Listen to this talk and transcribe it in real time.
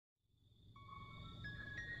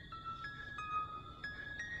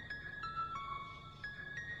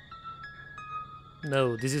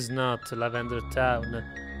No, this is not Lavender Town.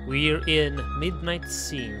 We're in Midnight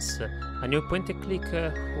Scenes, a new point-and-click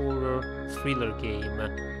horror thriller game.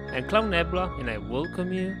 I'm Clown Nebula, and I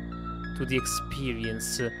welcome you to the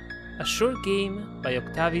experience. A short game by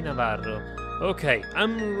Octavi Navarro. Okay,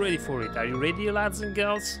 I'm ready for it. Are you ready, lads and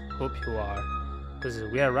girls? Hope you are. Because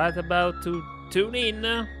we are right about to tune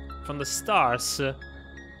in from the stars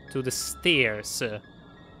to the stairs.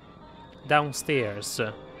 Downstairs.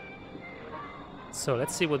 So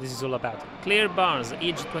let's see what this is all about. Claire Barnes,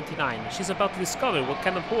 age 29. She's about to discover what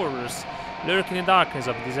kind of horrors lurk in the darkness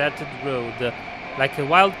of a deserted road. Like a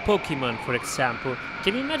wild Pokemon, for example.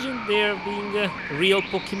 Can you imagine there being a real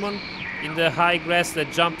Pokemon in the high grass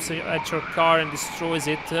that jumps at your car and destroys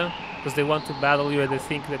it? Because they want to battle you and they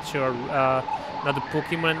think that you're not a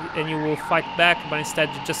Pokemon and you will fight back, but instead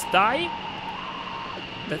you just die?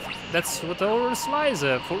 That's what the horrors lies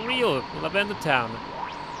for real in Lavender Town.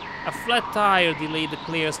 A flat tire delayed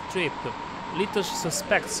Claire's trip. Little she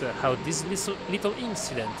suspects how this little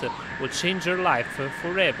incident will change her life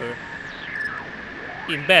forever.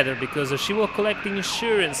 In better, because she will collect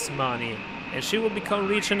insurance money and she will become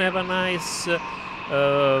rich and have a nice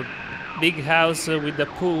big house with a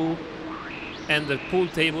pool and a pool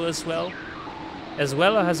table as well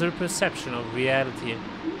as her perception of reality.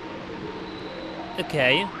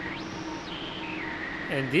 Okay.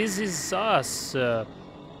 And this is us.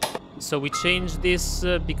 So we changed this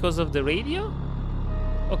because of the radio?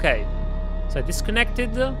 Okay. So I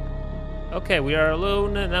disconnected. Okay, we are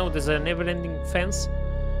alone. Now there's a never-ending fence.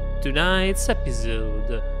 Tonight's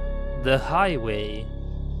episode. The Highway.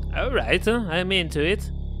 Alright, I'm into it.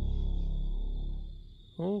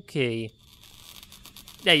 Okay.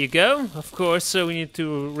 There you go. Of course, we need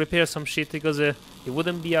to repair some shit because it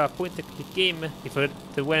wouldn't be a point-and-click game if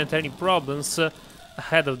there weren't any problems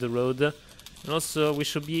ahead of the road. And also, we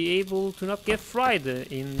should be able to not get fried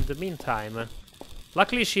in the meantime.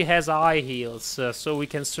 Luckily, she has high heels, so we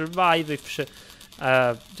can survive if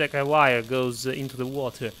Jack Wire goes into the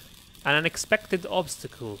water. An unexpected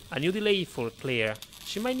obstacle, a new delay for Claire.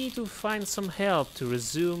 She might need to find some help to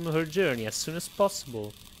resume her journey as soon as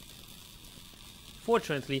possible.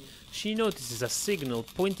 Fortunately, she notices a signal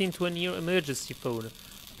pointing to a near emergency phone.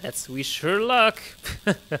 Let's wish her luck!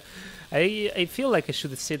 I feel like I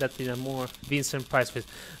should say that in a more Vincent Price face.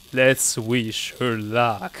 Let's wish her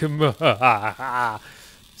luck.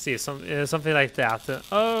 See, something like that.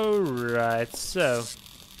 Alright, so...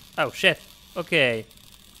 Oh, shit. Okay.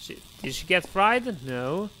 Did she get fried?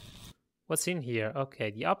 No. What's in here? Okay,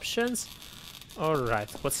 the options.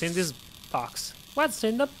 Alright, what's in this box? What's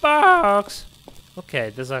in the box? Okay,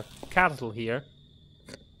 there's a cattle here.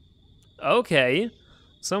 Okay.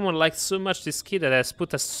 Someone liked so much this kid that has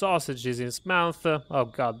put a sausages in his mouth. Oh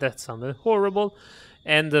god, that sounded horrible.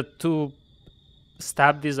 And to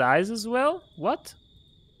stab his eyes as well? What?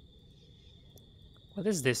 What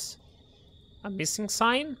is this? A missing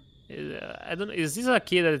sign? I don't know. Is this a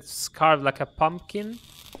kid that's carved like a pumpkin?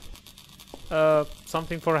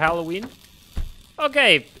 Something for Halloween?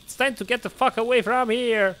 Okay, it's time to get the fuck away from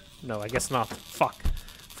here. No, I guess not. Fuck.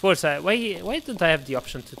 Of course, why don't I have the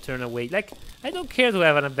option to turn away? Like, I don't care to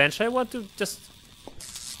have an adventure. I want to just...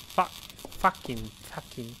 Fucking.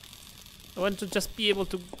 I want to just be able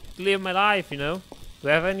to live my life, you know? Do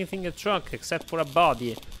I have anything in the trunk except for a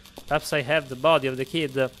body? Perhaps I have the body of the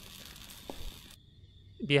kid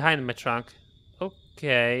behind my trunk.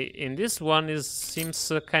 Okay, in this one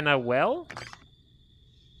seems kind of well.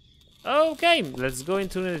 Okay, let's go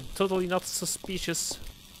into a totally not suspicious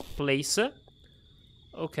place.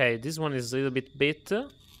 Okay, this one is a little bit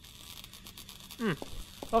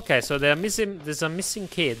Okay, so there's a missing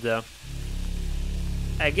kid.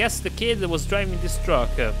 I guess the kid was driving this truck.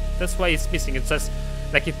 That's why it's missing. It says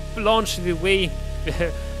like it launched away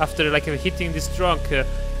after like hitting this trunk,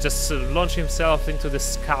 just launched himself into the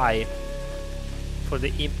sky for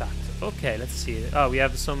the impact. Okay, let's see. Oh, we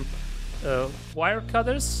have some wire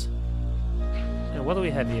cutters. And what do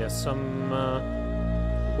we have here? Some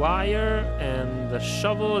wire and a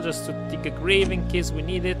shovel just to dig a grave in case we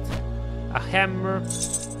need it. A hammer,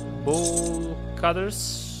 bowl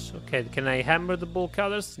cutters. Okay, can I hammer the bowl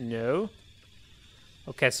cutters? No.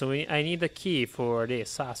 Okay, so I need a key for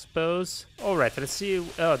this, I suppose. Alright, let's see.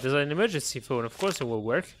 Oh, there's an emergency phone. Of course it will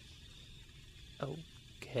work.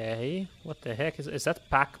 Okay, what the heck is that?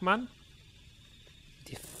 Pac-Man?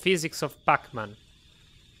 The physics of Pac-Man.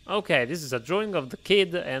 Okay, this is a drawing of the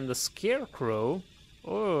kid and the Scarecrow.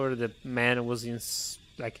 Or the man was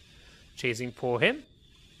like chasing for him.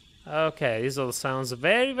 Okay, this all sounds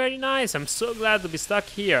very, very nice. I'm so glad to be stuck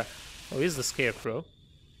here. Oh, here's the Scarecrow.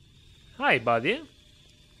 Hi, buddy.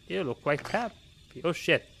 You look quite recipe. Oh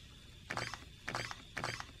shit.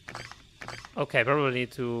 Okay, probably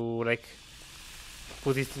need to like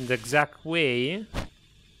put it in the exact way.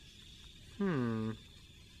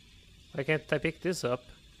 Why can't I pick this up?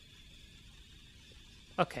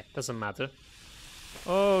 Okay, doesn't matter.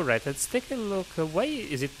 Alright, let's take a look. Why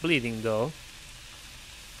is it bleeding though?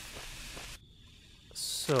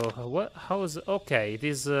 So, what? How is... Okay, it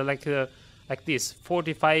is like this,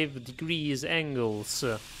 45 degrees angles.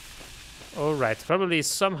 Alright, probably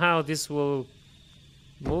somehow this will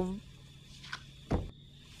move.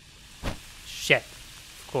 Shit,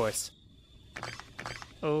 of course.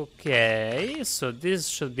 Okay, so this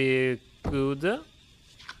should be good.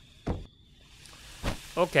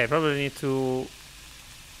 Okay, probably need to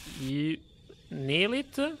nail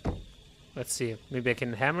it. Let's see, maybe I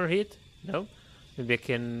can hammer it. No, maybe I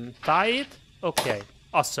can tie it. Okay,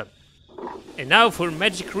 awesome. And now for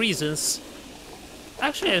magic reasons.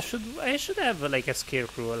 Actually, I should have like a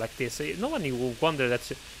scarecrow like this. No one will wonder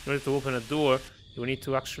that in order to open a door, you need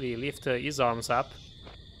to actually lift his arms up.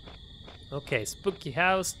 Okay, spooky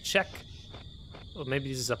house, check. Or maybe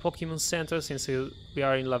this is a Pokemon Center since we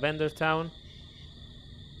are in Lavender Town.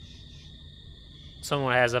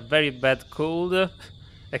 Someone has a very bad cold.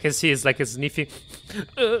 I can see it's like a sniffing.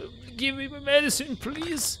 Give me my medicine,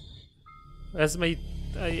 please. As I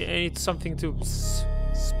need something to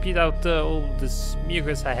speed out all this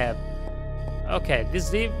mucus I have. Okay,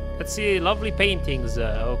 let's see, lovely paintings.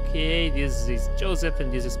 Okay, this is Joseph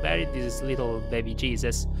and this is Mary. This is little baby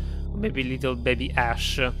Jesus. Or maybe little baby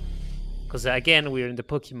Ash. Because again, we're in the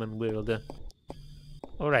Pokemon world.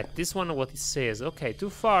 Alright, this one, what it says. Okay,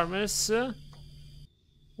 two farmers.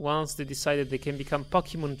 Once they decided they can become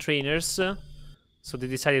Pokemon trainers. So they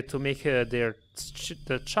decided to make their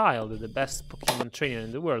child the best Pokemon trainer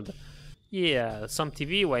in the world. Yeah, some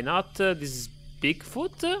TV, why not? This is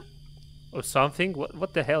Bigfoot? Or something?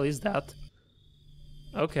 What the hell is that?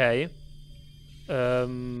 Okay.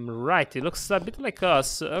 Right, it looks a bit like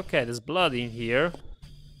us. Okay, there's blood in here.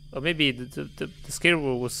 Or maybe the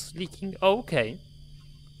Scarecrow was leaking. Oh, okay.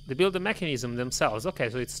 They build the mechanism themselves. Okay,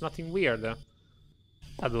 so it's nothing weird.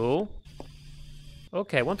 At all.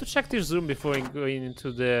 Okay, I want to check this room before going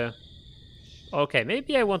into the... Okay,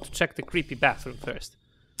 maybe I want to check the creepy bathroom first.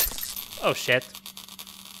 Oh, shit.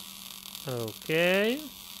 Okay.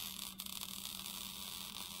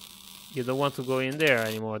 You don't want to go in there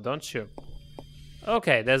anymore, don't you?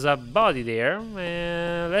 Okay, there's a body there.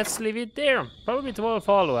 Let's leave it there. Probably it will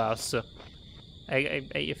follow us.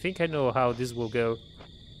 I think I know how this will go.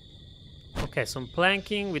 Okay, some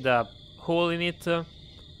planking with a hole in it.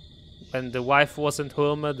 When the wife wasn't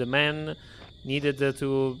home, the man needed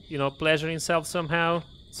to, you know, pleasure himself somehow.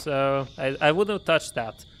 So I wouldn't touch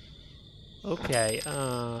that. Okay,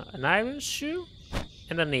 an iron shoe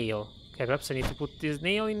and a nail. Okay, perhaps I need to put this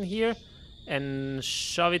nail in here and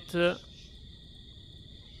shove it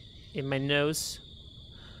in my nose.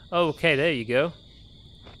 Okay, there you go.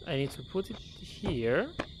 I need to put it here.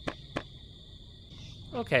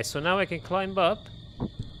 Okay, so now I can climb up.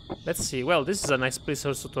 Let's see. Well, this is a nice place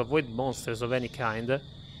also to avoid monsters of any kind.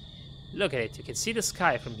 Look at it. You can see the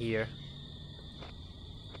sky from here.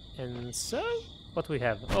 And so, what do we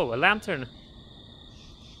have? Oh, a lantern.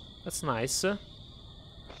 That's nice. What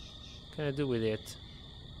can I do with it?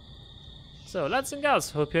 So, lads and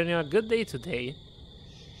gals, hope you're having a good day today.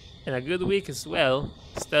 And a good week as well.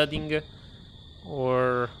 Studying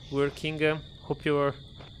or working. Hope you're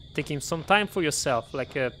taking some time for yourself.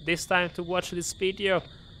 Like this time to watch this video.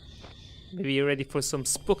 Maybe you're ready for some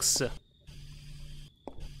spooks.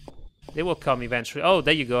 They will come eventually. Oh,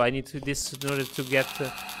 there you go. I need to this in order to get...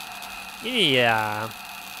 Yeah.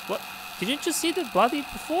 What? Did you just see the body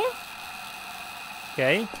before?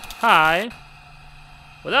 Okay. Hi.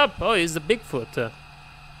 What up? Oh, he's the Bigfoot.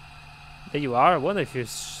 There you are. I wonder if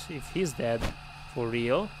he's dead. For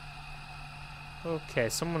real. Okay,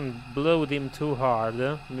 someone blowed him too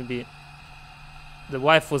hard. Maybe... The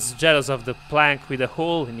wife was jealous of the plank with a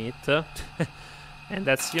hole in it. And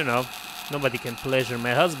that's, you know, nobody can pleasure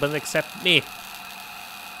my husband except me.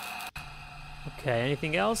 Okay,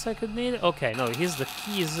 anything else I could need? Okay, no, here's the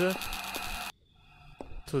keys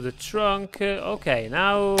to the trunk. Okay,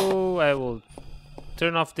 now I will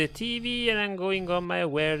turn off the TV and I'm going on my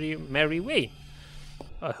merry way.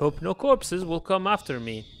 I hope no corpses will come after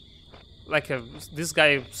me. Like this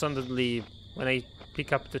guy suddenly, when I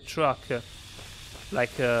pick up the truck...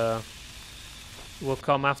 will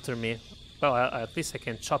come after me. Well, at least I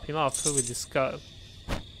can chop him off with these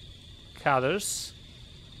cutters.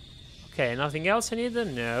 Okay, nothing else I need?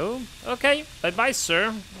 No. Okay, bye-bye,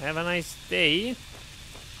 sir. Have a nice day.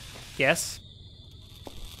 Yes.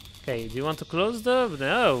 Okay, do you want to close the...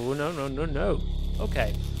 No, no, no, no, no.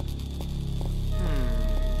 Okay.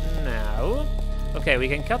 Now... Okay, we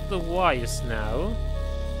can cut the wires now.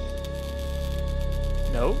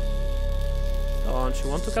 No. Don't you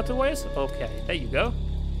want to cut the wires? Okay, there you go.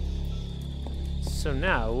 So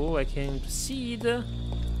now I can proceed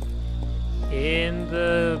and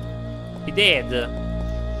be dead.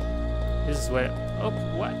 This is where... Oh,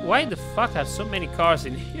 why the fuck are so many cars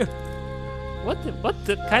in here? What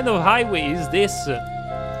the kind of highway is this?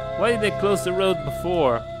 Why did they close the road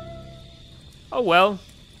before? Oh well,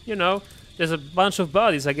 you know, there's a bunch of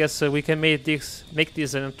bodies. I guess we can make this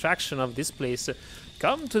an attraction of this place.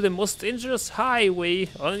 Come to the most dangerous highway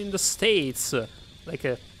in the States. Like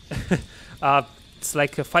a, it's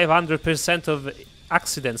like 500% of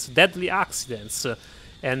accidents, deadly accidents,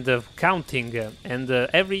 and counting. And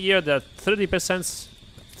every year there are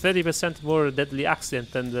 30% more deadly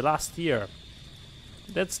accident than the last year.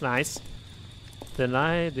 That's nice.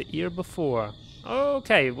 The year before.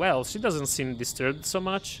 Okay, well, she doesn't seem disturbed so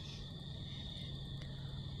much.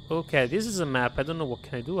 Okay, this is a map. I don't know what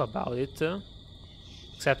can I do about it.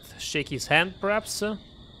 Except shake his hand, perhaps.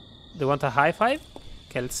 They want a high five?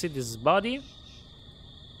 Okay, let's see this body.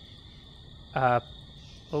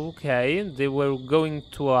 Okay, they were going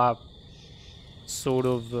to a sort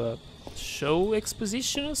of show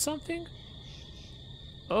exposition or something?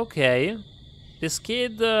 Okay. This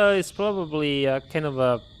kid is probably kind of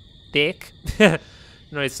a dick.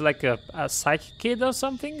 No, it's like a psychic kid or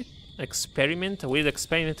something. Experiment, a weird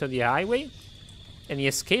experiment on the highway. And he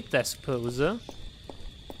escaped, I suppose.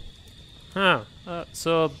 Huh.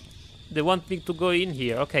 So they want me to go in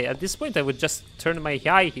here. Okay, at this point I would just turn my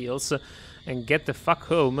high heels and get the fuck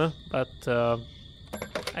home. But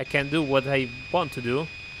I can do what I want to do.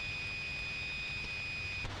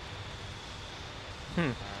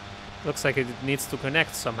 Looks like it needs to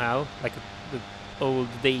connect somehow, like the old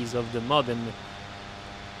days of the modem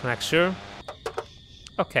connection.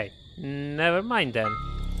 Okay, never mind then.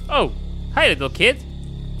 Oh, hi little kid.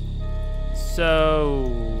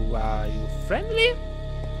 So, are you friendly?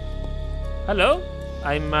 Hello,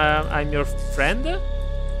 I'm your friend.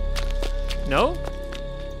 No?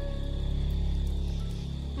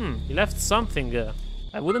 He left something.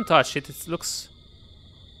 I wouldn't touch it. It looks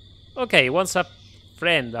okay. Wants a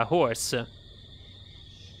friend, a horse.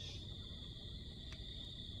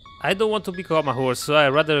 I don't want to become a horse, so I'd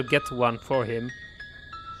rather get one for him.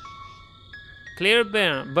 Claire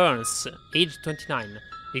Burns, age 29.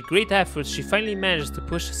 With great effort, she finally managed to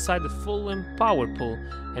push aside the fallen power pole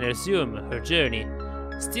and resume her journey.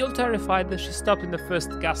 Still terrified, she stopped in the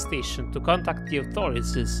first gas station to contact the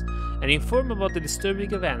authorities and inform about the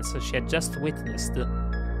disturbing events she had just witnessed.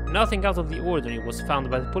 Nothing out of the ordinary was found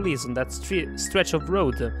by the police on that stretch of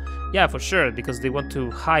road. Yeah, for sure, because they want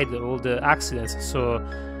to hide all the accidents. So,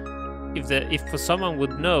 if someone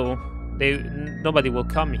would know, nobody will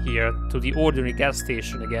come here to the ordinary gas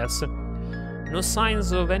station, I guess. No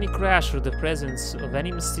signs of any crash or the presence of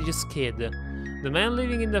any mysterious kid. The man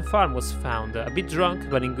living in the farm was found, a bit drunk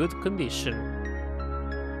but in good condition.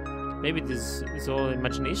 Maybe this is all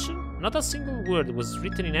imagination? Not a single word was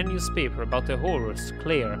written in any newspaper about the horrors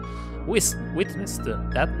Claire witnessed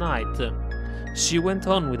that night. She went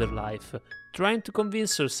on with her life, trying to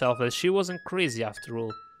convince herself that she wasn't crazy after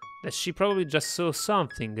all, that she probably just saw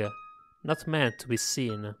something not meant to be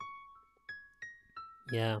seen.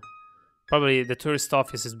 Yeah, probably the tourist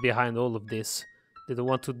office is behind all of this. They don't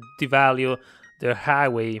want to devalue their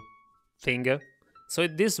highway thing. So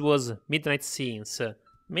this was Midnight Scenes,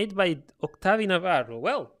 made by Octavio Navarro.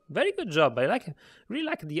 Well, very good job. I really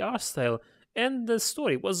like the art style, and the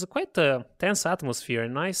story was quite a tense atmosphere, a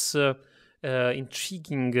nice,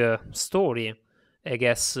 intriguing story, I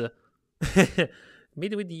guess.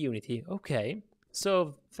 Made with Unity. Okay,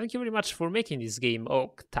 so thank you very much for making this game,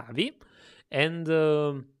 Octavi. And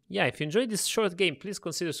yeah, if you enjoyed this short game, please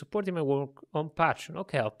consider supporting my work on Patreon.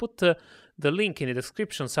 Okay, I'll put the link in the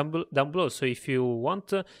description down below, so if you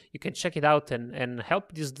want, you can check it out and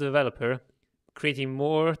help this developer creating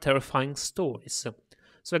more terrifying stories.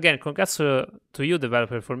 So again, congrats to you,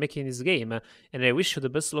 developer, for making this game, and I wish you the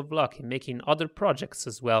best of luck in making other projects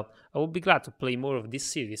as well. I will be glad to play more of this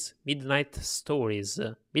series, Midnight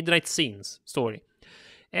Scenes story.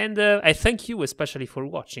 And I thank you especially for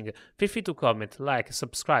watching. Feel free to comment, like,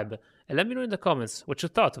 subscribe, and let me know in the comments what you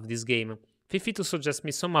thought of this game. Feel free to suggest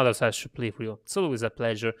me some others I should play for you. It's always a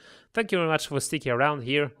pleasure. Thank you very much for sticking around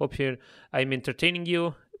here. Hope I'm entertaining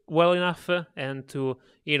you well enough and to,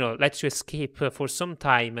 let you escape for some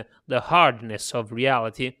time the hardness of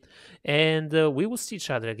reality. And we will see each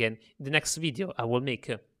other again in the next video I will make.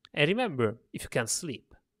 And remember, if you can't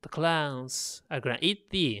sleep, The clowns are gonna eat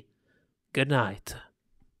thee. Good night.